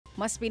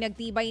Mas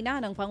pinagtibay na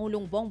ng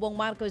Pangulong Bongbong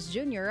Marcos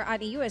Jr.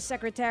 at US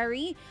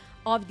Secretary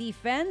of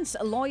Defense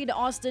Lloyd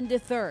Austin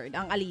III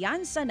ang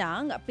alyansa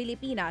ng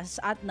Pilipinas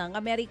at ng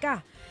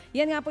Amerika.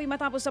 Yan nga po'y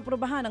matapos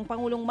aprubahan ng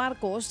Pangulong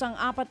Marcos ang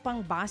 4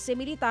 pang base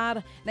militar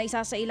na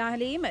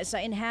isasailalim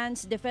sa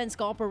Enhanced Defense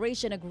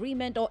Cooperation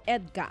Agreement o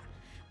EDCA.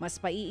 Mas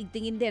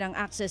paiigtingin din ang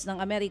access ng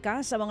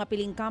Amerika sa mga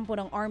piling kampo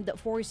ng Armed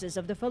Forces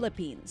of the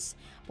Philippines.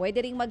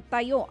 Pwede ring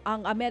magtayo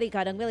ang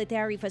Amerika ng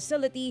military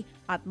facility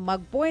at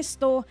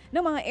magpwesto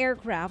ng mga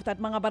aircraft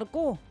at mga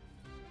barko.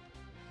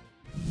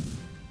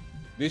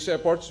 These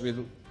efforts,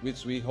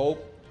 which we hope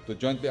to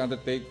jointly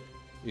undertake,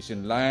 is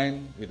in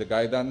line with the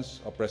guidance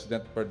of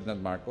President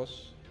Ferdinand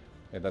Marcos,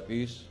 and that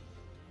is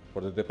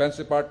for the Defense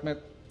Department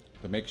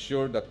to make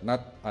sure that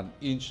not an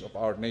inch of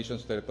our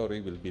nation's territory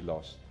will be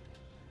lost.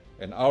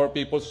 And our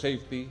people's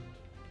safety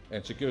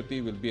and security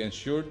will be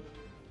ensured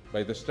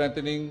by the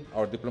strengthening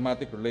our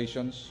diplomatic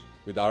relations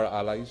with our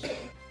allies.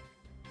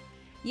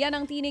 Yan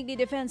ang tinig ni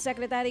Defense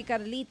Secretary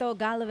Carlito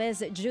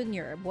Galvez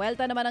Jr.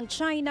 Buwelta naman ng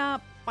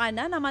China,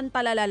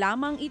 pananamantala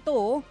lamang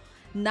ito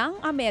ng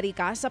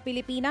Amerika sa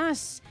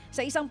Pilipinas.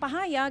 Sa isang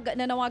pahayag,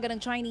 nanawagan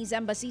ng Chinese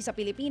Embassy sa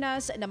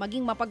Pilipinas na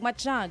maging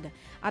mapagmatsyag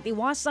at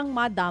iwasang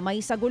madamay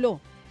sa gulo.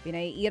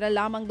 Pinaiira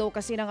lamang daw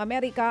kasi ng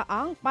Amerika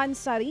ang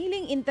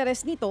pansariling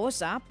interes nito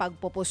sa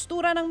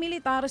pagpopostura ng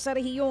militar sa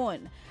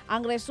rehiyon.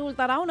 Ang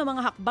resulta raw ng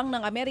mga hakbang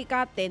ng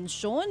Amerika,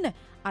 tensyon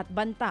at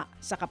banta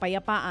sa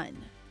kapayapaan.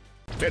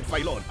 Ted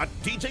Filon at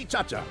DJ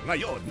Chacha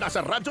ngayon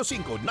nasa Radyo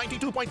 5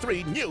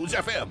 92.3 News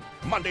FM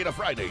Monday to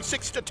Friday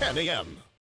 6 to 10 a.m.